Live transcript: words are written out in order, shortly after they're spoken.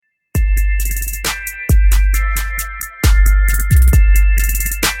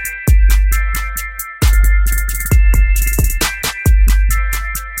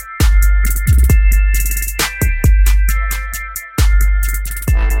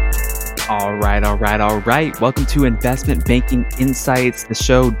All right. Welcome to Investment Banking Insights, the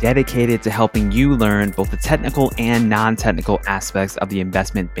show dedicated to helping you learn both the technical and non-technical aspects of the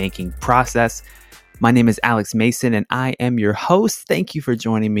investment banking process. My name is Alex Mason, and I am your host. Thank you for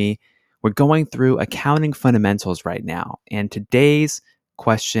joining me. We're going through accounting fundamentals right now, and today's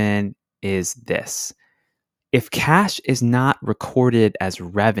question is this. If cash is not recorded as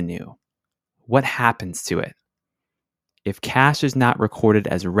revenue, what happens to it? If cash is not recorded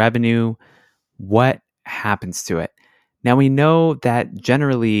as revenue, what happens to it? Now, we know that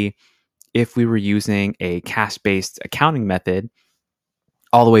generally, if we were using a cash-based accounting method,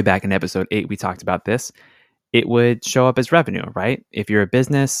 all the way back in episode 8, we talked about this, it would show up as revenue, right? If you're a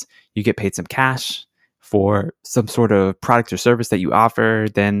business, you get paid some cash for some sort of product or service that you offer,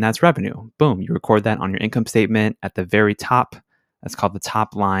 then that's revenue. Boom, you record that on your income statement at the very top. That's called the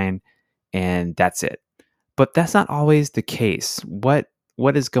top line, and that's it. But that's not always the case. What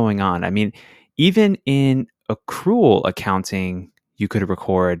is going on? I mean, even in accrual accounting, you could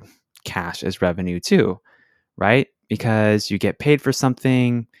record cash as revenue too, right? Because you get paid for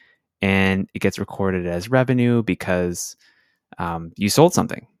something and it gets recorded as revenue because you sold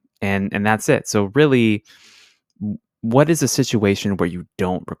something, and that's it. So really, what is a situation where you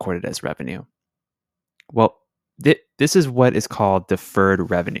don't record it as revenue? Well, this is what is called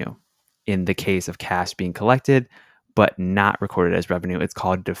deferred revenue. In the case of cash being collected but not recorded as revenue, it's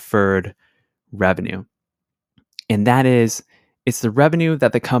called deferred revenue. And that is, it's the revenue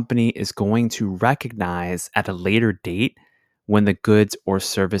that the company is going to recognize at a later date when the goods or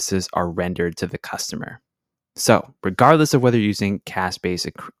services are rendered to the customer. So, regardless of whether you're using cash-based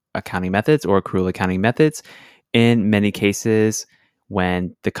accounting methods or accrual accounting methods, in many cases,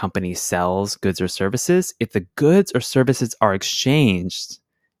 when the company sells goods or services, if the goods or services are exchanged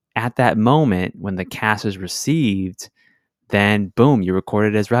at that moment when the cash is received, then boom, you record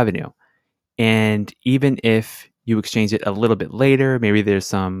it as revenue. And even if you exchange it a little bit later, maybe there's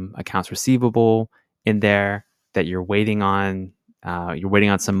some accounts receivable in there that you're waiting on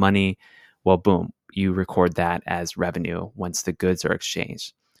some money, well, boom, you record that as revenue once the goods are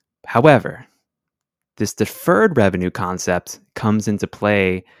exchanged. However, this deferred revenue concept comes into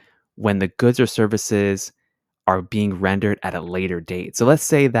play when the goods or services are being rendered at a later date. So let's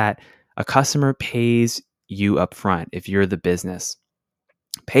say that a customer pays you up front. If you're the business,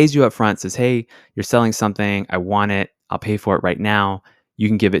 pays you up front, says, hey, you're selling something, I want it, I'll pay for it right now, you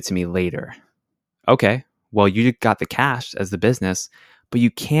can give it to me later. Okay, well, you got the cash as the business, but you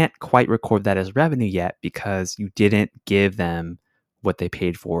can't quite record that as revenue yet because you didn't give them what they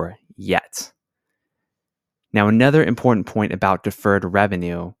paid for yet. Now, another important point about deferred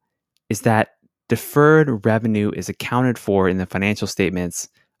revenue is that deferred revenue is accounted for in the financial statements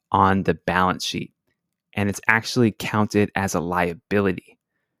on the balance sheet, and it's actually counted as a liability.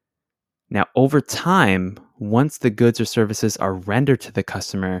 Now, over time, once the goods or services are rendered to the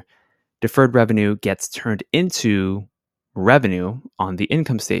customer, deferred revenue gets turned into revenue on the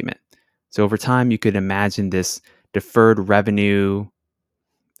income statement. So over time, you could imagine this deferred revenue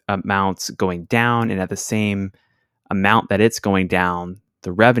amount going down, and at the same amount that it's going down,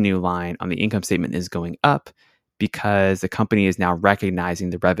 the revenue line on the income statement is going up because the company is now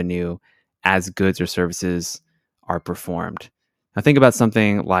recognizing the revenue as goods or services are performed. Now think about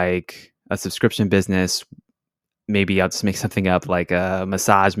something like a subscription business. Maybe I'll just make something up like a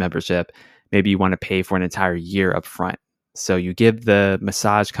massage membership. Maybe you want to pay for an entire year up front. So you give the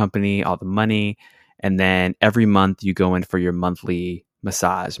massage company all the money, and then every month you go in for your monthly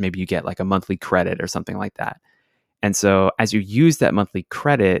massage. Maybe you get like a monthly credit or something like that. And so as you use that monthly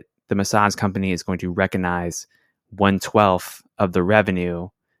credit, the massage company is going to recognize 1/12 of the revenue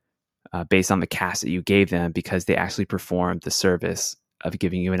based on the cash that you gave them because they actually performed the service of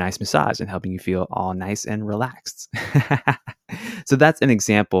giving you a nice massage and helping you feel all nice and relaxed. So that's an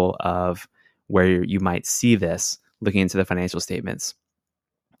example of where you might see this looking into the financial statements.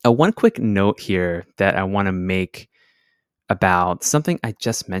 One quick note here that I want to make about something I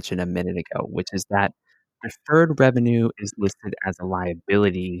just mentioned a minute ago, which is that deferred revenue is listed as a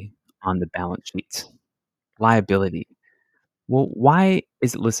liability on the balance sheet. Liability. Well, why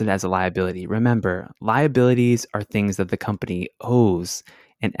is it listed as a liability? Remember, liabilities are things that the company owes,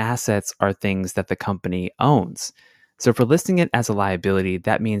 and assets are things that the company owns. So if we're listing it as a liability,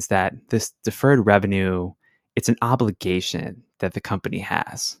 that means that this deferred revenue, it's an obligation that the company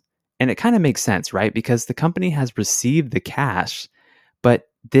has. And it kind of makes sense, right? Because the company has received the cash, but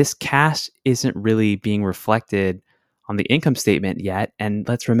this cash isn't really being reflected on the income statement yet. And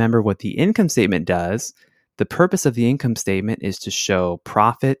let's remember what the income statement does. The purpose of the income statement is to show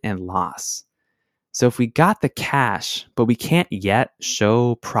profit and loss. So if we got the cash, but we can't yet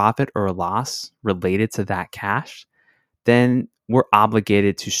show profit or loss related to that cash, then we're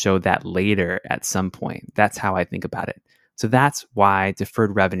obligated to show that later at some point. That's how I think about it. So that's why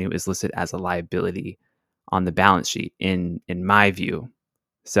deferred revenue is listed as a liability on the balance sheet in my view.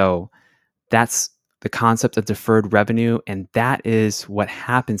 So that's the concept of deferred revenue, and that is what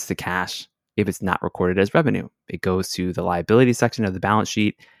happens to cash if it's not recorded as revenue. It goes to the liability section of the balance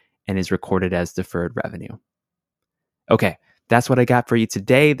sheet and is recorded as deferred revenue. Okay, that's what I got for you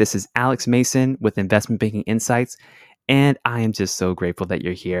today. This is Alex Mason with Investment Banking Insights, and I am just so grateful that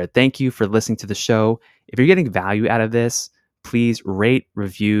you're here. Thank you for listening to the show. If you're getting value out of this, please rate,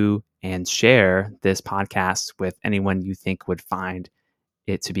 review, and share this podcast with anyone you think would find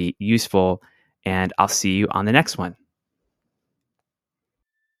it to be useful. And I'll see you on the next one.